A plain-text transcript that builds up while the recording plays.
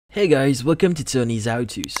Hey guys, welcome to Tony's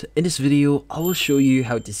How-Tos. In this video, I will show you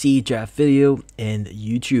how to see draft video in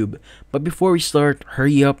YouTube. But before we start,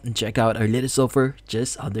 hurry up and check out our latest offer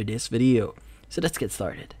just under this video. So let's get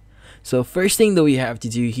started. So first thing that we have to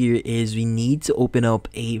do here is we need to open up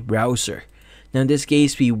a browser. Now in this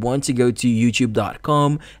case, we want to go to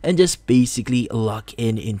youtube.com and just basically log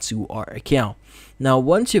in into our account. Now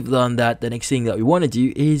once you've done that, the next thing that we want to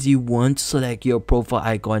do is you want to select your profile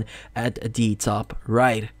icon at the top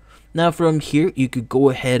right. Now from here, you could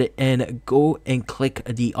go ahead and click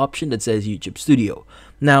the option that says YouTube Studio.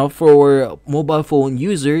 Now for mobile phone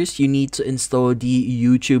users, you need to install the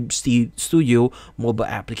YouTube Studio mobile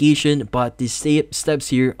application, but the steps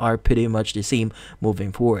here are pretty much the same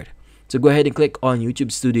moving forward. So go ahead and click on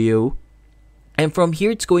YouTube Studio. And from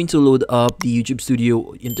here, it's going to load up the YouTube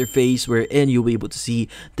Studio interface wherein you'll be able to see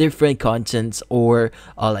different contents or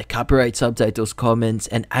like copyright, subtitles, comments,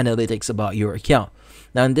 and analytics about your account.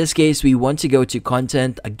 Now in this case, we want to go to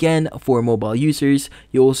content. Again, for mobile users,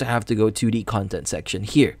 you also have to go to the content section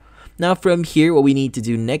here. Now from here, what we need to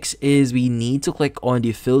do next is we need to click on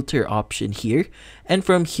the filter option here. And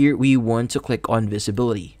from here, we want to click on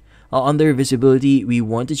visibility. Under visibility, we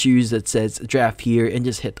want to choose that says draft here and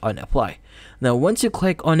just hit on apply. Now once you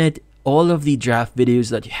click on it, all of the draft videos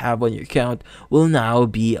that you have on your account will now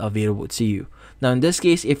be available to you. Now in this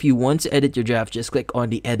case, if you want to edit your draft, just click on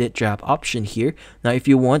the edit draft option here. Now if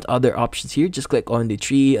you want other options here, just click on the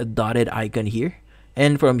three dotted icon here.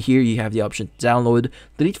 And from here, you have the option to download,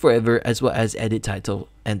 delete forever, as well as edit title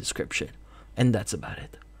and description. And that's about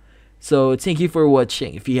it. So thank you for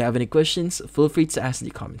watching. If you have any questions, feel free to ask in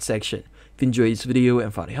the comment section. If you enjoyed this video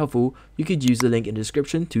and found it helpful, you could use the link in the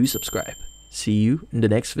description to subscribe. See you in the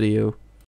next video.